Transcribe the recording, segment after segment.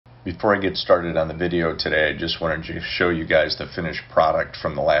Before I get started on the video today, I just wanted to show you guys the finished product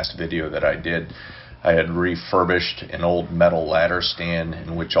from the last video that I did. I had refurbished an old metal ladder stand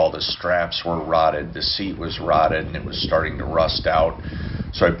in which all the straps were rotted, the seat was rotted, and it was starting to rust out.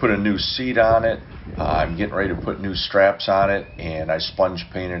 So I put a new seat on it. I'm getting ready to put new straps on it, and I sponge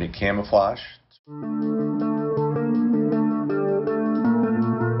painted it camouflage.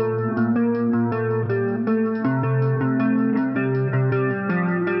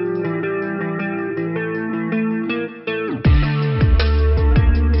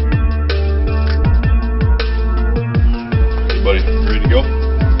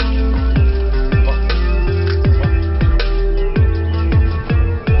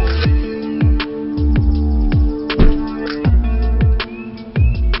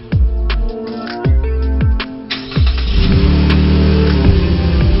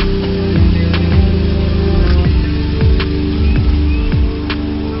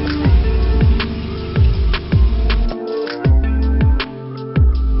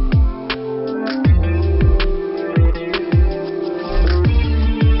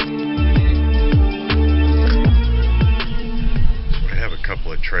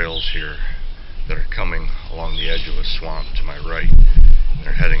 Trails here that are coming along the edge of a swamp to my right.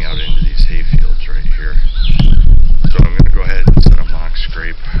 They're heading out into these hay fields right here. So I'm going to go ahead and set a mock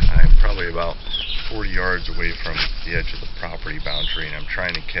scrape. I'm probably about 40 yards away from the edge of the property boundary, and I'm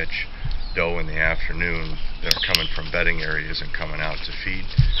trying to catch doe in the afternoon that are coming from bedding areas and coming out to feed.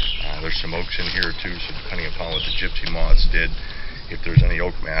 There's some oaks in here too, so depending upon what the gypsy moths did, if there's any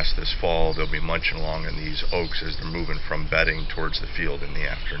oak mass this fall, they'll be munching along in these oaks as they're moving from bedding towards the field in the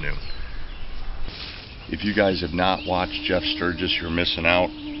afternoon. If you guys have not watched Jeff Sturgis, you're missing out.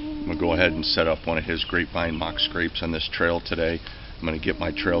 I'm going to go ahead and set up one of his grapevine mock scrapes on this trail today. I'm going to get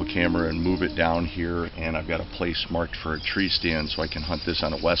my trail camera and move it down here, and I've got a place marked for a tree stand so I can hunt this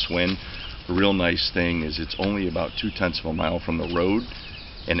on a west wind. The real nice thing is it's only about 2/10 of a mile from the road,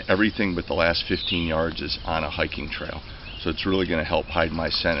 and everything but the last 15 yards is on a hiking trail. So it's really going to help hide my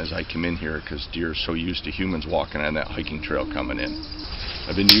scent as I come in here, because deer are so used to humans walking on that hiking trail coming in.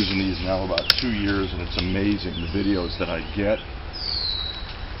 I've been using these now about 2 years, and it's amazing the videos that I get.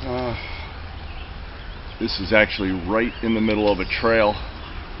 This is actually right in the middle of a trail,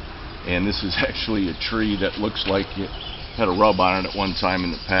 and this is actually a tree that looks like it had a rub on it at one time in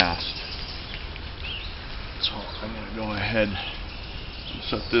the past. So I'm going to go ahead and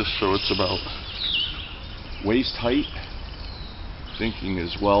set this so it's about waist height. Thinking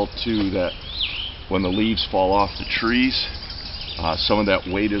as well too that when the leaves fall off the trees, some of that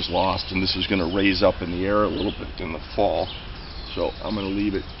weight is lost, and this is going to raise up in the air a little bit in the fall. So I'm going to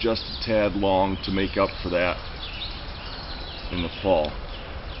leave it just a tad long to make up for that in the fall.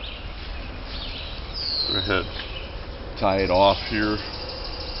 Go ahead, tie it off here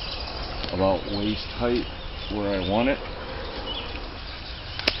about waist height where I want it.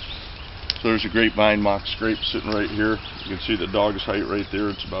 So there's a grapevine mock scrape sitting right here. You can see the dog's height right there.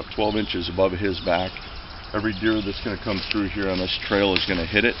 It's about 12 inches above his back. Every deer that's going to come through here on this trail is going to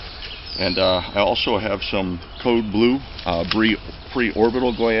hit it. And I also have some code blue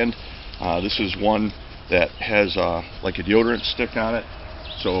pre-orbital gland. This is one that has like a deodorant stick on it.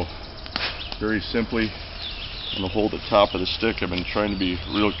 So very simply, I'm going to hold the top of the stick. I've been trying to be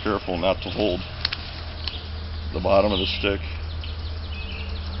real careful not to hold the bottom of the stick.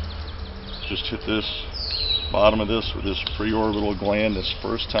 Just hit this bottom of this with this pre-orbital gland this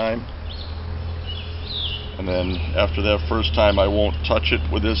first time, and then after that first time I won't touch it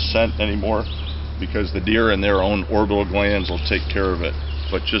with this scent anymore, because the deer and their own orbital glands will take care of it.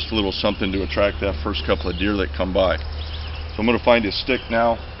 But just a little something to attract that first couple of deer that come by. So I'm going to find a stick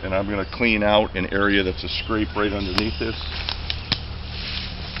now, and I'm going to clean out an area that's a scrape right underneath this.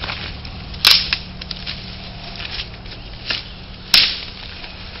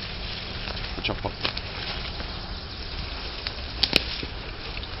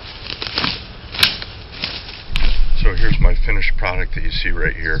 So here's my finished product that you see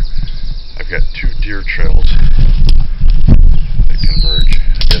right here. I've got two deer trails that converge.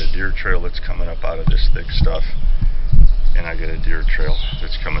 I've got a deer trail that's coming up out of this thick stuff, and I got a deer trail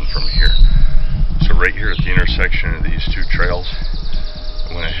that's coming from here. So right here at the intersection of these two trails,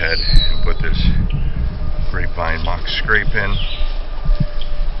 I went ahead and put this grapevine mock scrape in.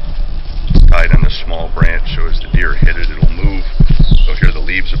 Tied on a small branch, so as the deer hit it, it'll move. You'll hear the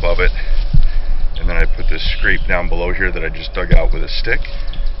leaves above it. And then I put this scrape down below here that I just dug out with a stick.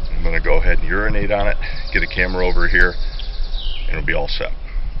 I'm going to go ahead and urinate on it, get a camera over here, and it'll be all set.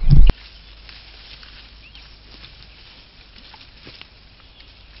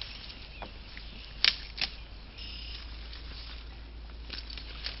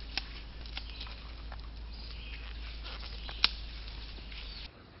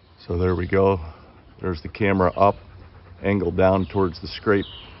 So there we go. There's the camera up, angled down towards the scrape.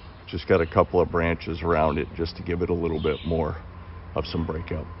 Just got a couple of branches around it just to give it a little bit more of some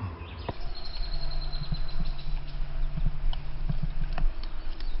breakout.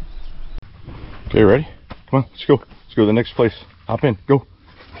 Okay, ready? Come on, let's go. Let's go to the next place. Hop in, go.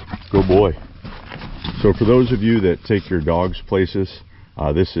 Go boy. So for those of you that take your dogs places,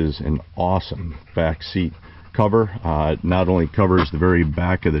 this is an awesome back seat cover. It not only covers the very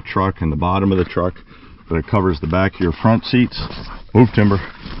back of the truck and the bottom of the truck, but it covers the back of your front seats. Move, Timber.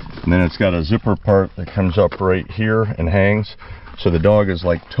 And then it's got a zipper part that comes up right here and hangs. So the dog is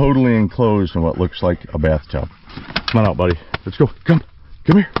like totally enclosed in what looks like a bathtub. Come on out, buddy. Let's go. Come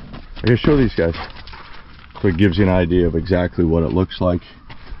here. I gotta show these guys. So it gives you an idea of exactly what it looks like.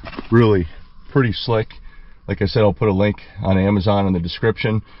 Really pretty slick. Like I said, I'll put a link on Amazon in the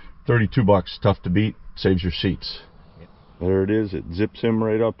description. 32 bucks, tough to beat, saves your seats. There it is. It zips him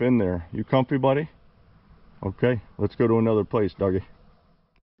right up in there. You comfy, buddy? Okay, let's go to another place, Dougie.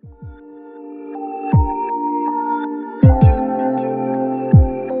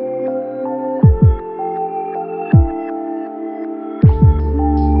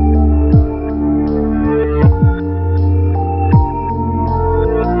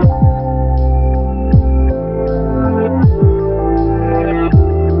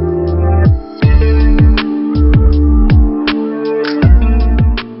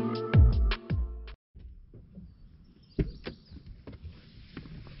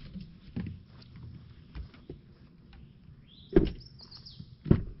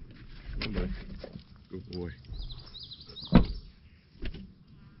 Good boy.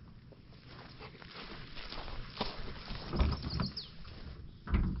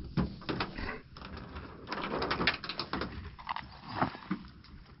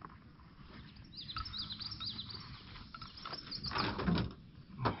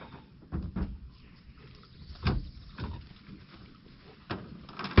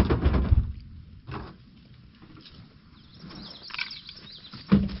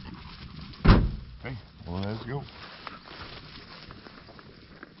 Okay, well, let's go.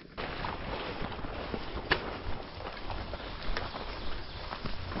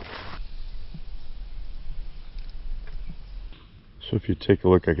 So if you take a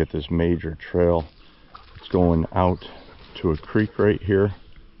look, I get this major trail. It's going out to a creek right here.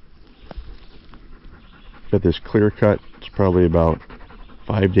 Got this clear cut. It's probably about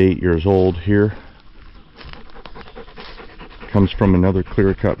 5 to 8 years old here. Comes from another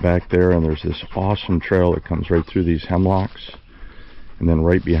clear cut back there, and there's this awesome trail that comes right through these hemlocks, and then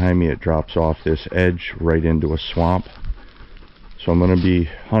right behind me it drops off this edge right into a swamp. So I'm going to be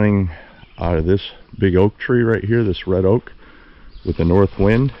hunting out of this big oak tree right here, this red oak with the north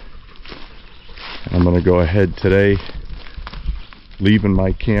wind. And I'm going to go ahead today, leaving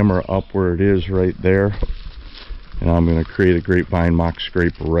my camera up where it is right there, and I'm going to create a grapevine mock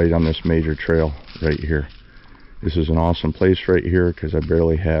scrape right on this major trail right here. This is an awesome place right here because I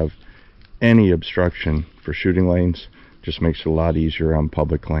barely have any obstruction for shooting lanes. Just makes it a lot easier on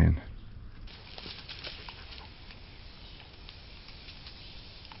public land.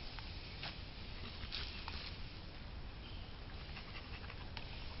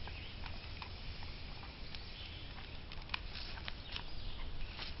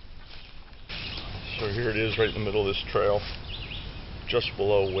 So here it is right in the middle of this trail, just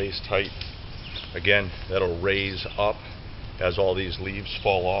below waist height. Again, that'll raise up as all these leaves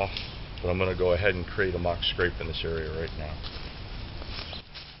fall off, but I'm going to go ahead and create a mock scrape in this area right now.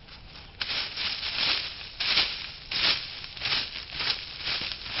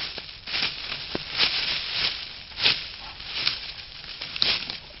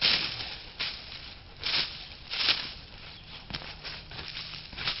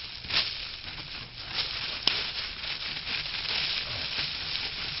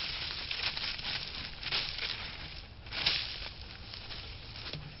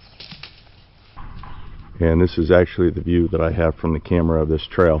 And this is actually the view that I have from the camera of this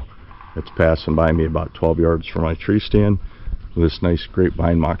trail. It's passing by me about 12 yards from my tree stand with this nice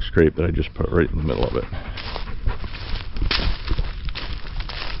grapevine mock scrape that I just put right in the middle of it.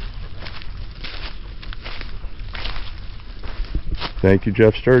 Thank you,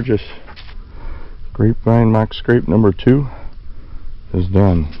 Jeff Sturgis. Grapevine mock scrape number 2 is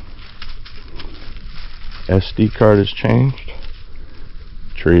done. SD card is changed.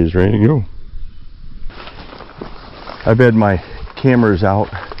 Tree is ready to go. I've had my cameras out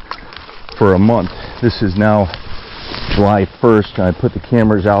for a month. This is now July 1st, and I put the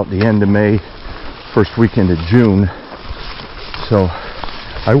cameras out the end of May, first weekend of June. So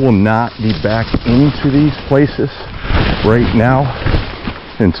I will not be back into these places right now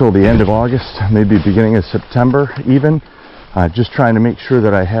until the end of August, maybe beginning of September even. Just trying to make sure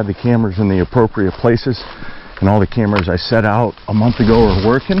that I have the cameras in the appropriate places, and all the cameras I set out a month ago are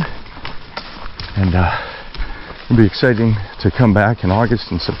working. And it'll be exciting to come back in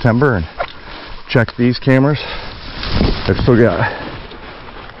August and September and check these cameras. I've still got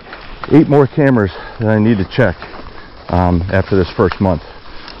 8 more cameras that I need to check after this first month.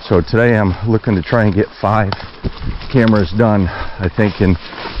 So today I'm looking to try and get 5 cameras done. I think in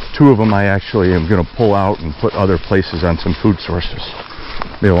 2 of them I actually am going to pull out and put other places on some food sources.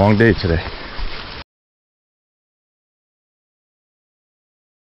 It'll be a long day today.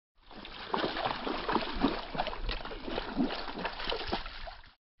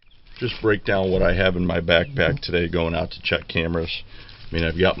 Just break down what I have in my backpack today going out to check cameras. I mean,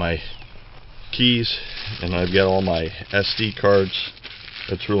 I've got my keys and I've got all my SD cards.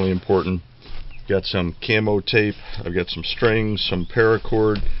 That's really important. I've got some camo tape. I've got some strings, some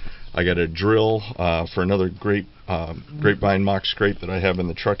paracord. I got a drill for another grapevine mock scrape that I have in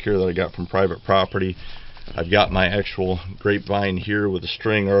the truck here that I got from private property. I've got my actual grapevine here with a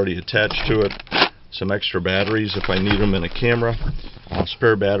string already attached to it. Some extra batteries if I need them in a camera.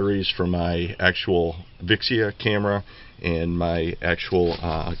 Spare batteries for my actual Vixia camera and my actual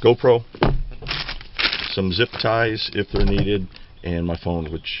GoPro. Some zip ties if they're needed, and my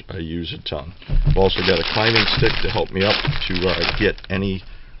phone, which I use a ton. I've also got a climbing stick to help me up to get any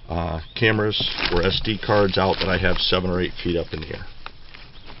cameras or SD cards out that I have 7 or 8 feet up in the air.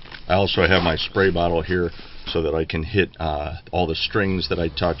 I also have my spray bottle here so that I can hit all the strings that I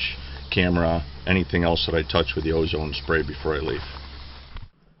touch, camera, anything else that I touch with the ozone spray before I leave.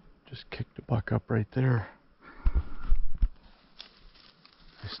 Just kicked the buck up right there.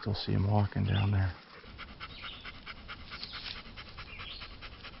 I still see him walking down there.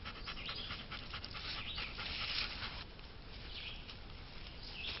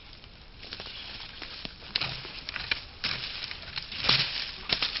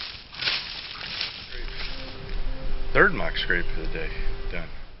 Third mock scrape of the day done.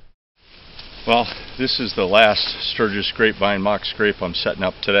 Well, this is the last Sturgis grapevine mock scrape I'm setting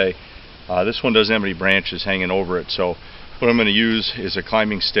up today. This one doesn't have any branches hanging over it, so what I'm going to use is a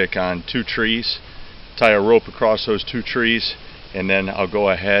climbing stick on 2 trees, tie a rope across those 2 trees, and then I'll go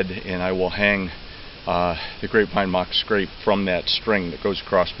ahead and I will hang the grapevine mock scrape from that string that goes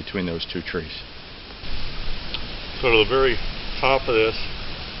across between those 2 trees. So to the very top of this,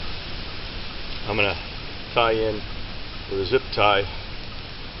 I'm going to tie in with a zip tie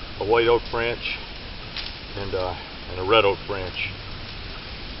a white oak branch and a red oak branch.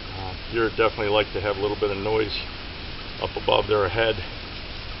 Deer definitely like to have a little bit of noise up above their head,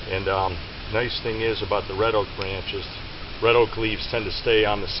 and nice thing is about the red oak branches, red oak leaves tend to stay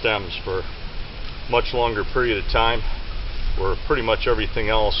on the stems for a much longer period of time, where pretty much everything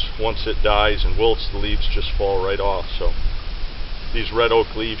else, once it dies and wilts, the leaves just fall right off. So these red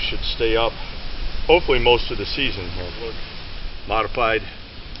oak leaves should stay up hopefully most of the season here. Look, modified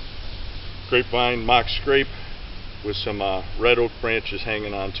grapevine mock scrape with some red oak branches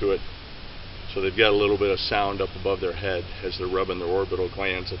hanging onto it, so they've got a little bit of sound up above their head as they're rubbing their orbital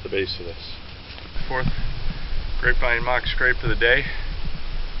glands at the base of this. 4th grapevine mock scrape of the day.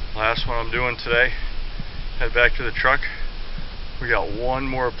 Last one I'm doing today. Head back to the truck. We got one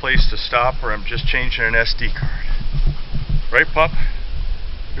more place to stop where I'm just changing an SD card. Right, pup?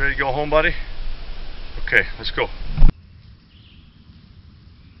 You ready to go home, buddy? Okay, let's go.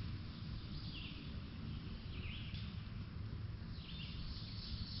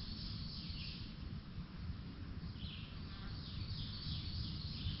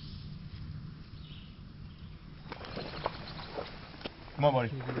 Come on,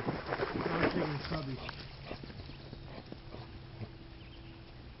 buddy.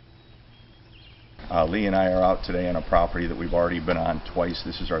 Lee and I are out today on a property that we've already been on twice.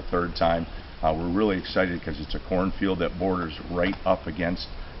 This is our 3rd time. We're really excited because it's a cornfield that borders right up against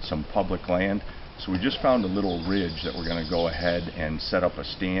some public land. So we just found a little ridge that we're going to go ahead and set up a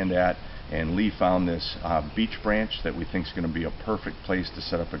stand at. And Lee found this beech branch that we think is going to be a perfect place to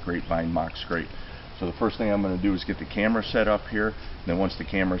set up a grapevine mock scrape. So the first thing I'm going to do is get the camera set up here. And then once the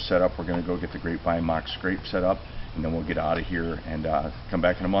camera's set up, we're going to go get the grapevine mock scrape set up. And then we'll get out of here and come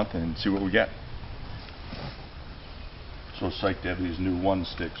back in a month and see what we get. So psyched to have these new 1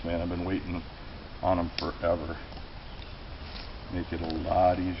 sticks, man. I've been waiting on them forever. Make it a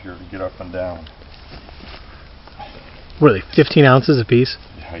lot easier to get up and down. What are they, 15 ounces a piece?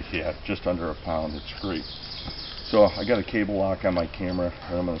 Yeah, just under a pound. It's great. So I got a cable lock on my camera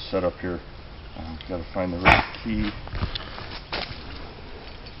that I'm going to set up here. Got to find the right key.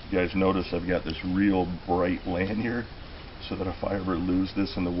 You guys notice I've got this real bright lanyard. so that if I ever lose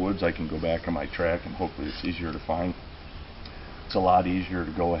this in the woods, I can go back on my track and hopefully it's easier to find. It's a lot easier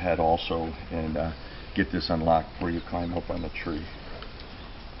to go ahead also and get this unlocked before you climb up on the tree.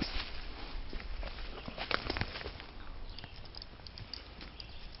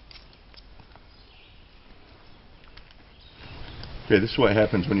 Okay, this is what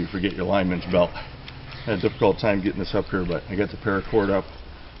happens when you forget your lineman's belt. I had a difficult time getting this up here, but I got the paracord up,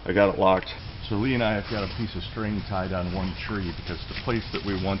 I got it locked. So Lee and I have got a piece of string tied on one tree because the place that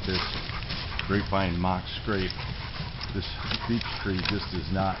we want this grapevine mock scrape, this beech tree just is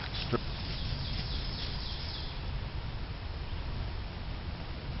not straight.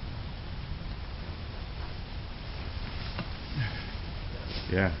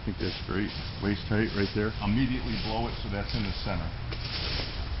 Yeah, I think that's great. Waist height right there. Immediately blow it so that's in the center.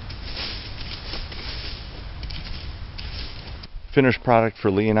 Finished product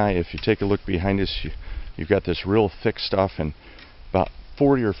for Lee and I. If you take a look behind us, you've got this real thick stuff, and about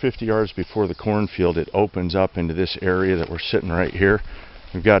 40 or 50 yards before the cornfield it opens up into this area that we're sitting right here.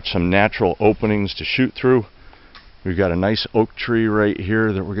 We've got some natural openings to shoot through. We've got a nice oak tree right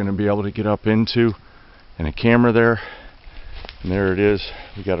here that we're going to be able to get up into, and a camera there. And there it is.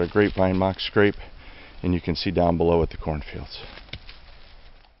 We got our grapevine mock scrape, and you can see down below at the cornfields.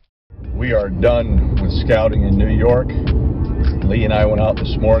 We are done with scouting in New York. Lee and I went out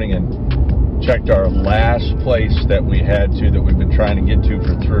this morning and checked our last place that we had to, that we've been trying to get to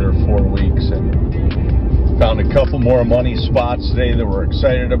for 3 or 4 weeks, and found a couple more money spots today that we're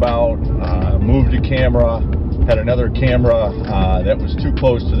excited about. Moved a camera, had another camera that was too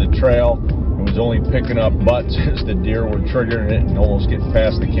close to the trail. It was only picking up butts as the deer were triggering it and almost getting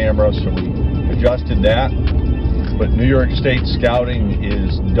past the camera, so we adjusted that. But New York State scouting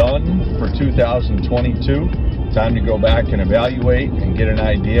is done for 2022. Time to go back and evaluate and get an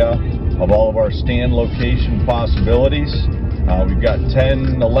idea of all of our stand location possibilities. We've got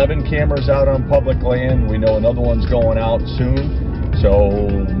 10, 11 cameras out on public land. We know another one's going out soon. So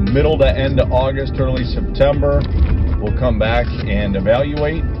middle to end of August, early September, we'll come back and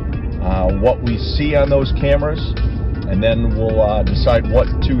evaluate what we see on those cameras, and then we'll decide what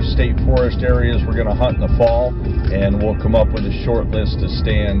 2 state forest areas we're going to hunt in the fall, and we'll come up with a short list of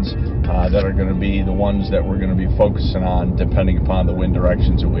stands that are going to be the ones that we're going to be focusing on depending upon the wind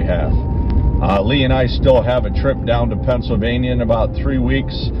directions that we have. Lee and I still have a trip down to Pennsylvania in about 3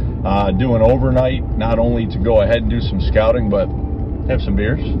 weeks, doing overnight, not only to go ahead and do some scouting, but have some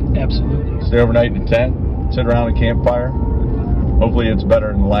beers. Absolutely. Stay overnight in a tent, sit around a campfire. Hopefully it's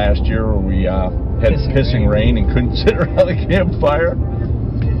better than last year where we had pissing rain and couldn't sit around the campfire.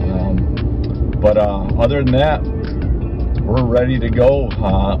 But other than that, we're ready to go.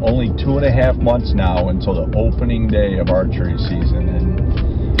 Only 2.5 months now until the opening day of archery season, and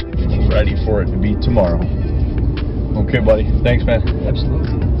we're ready for it to be tomorrow. Okay, buddy. Thanks, man.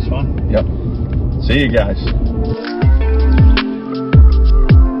 Absolutely. It's fun. Yep. See you guys.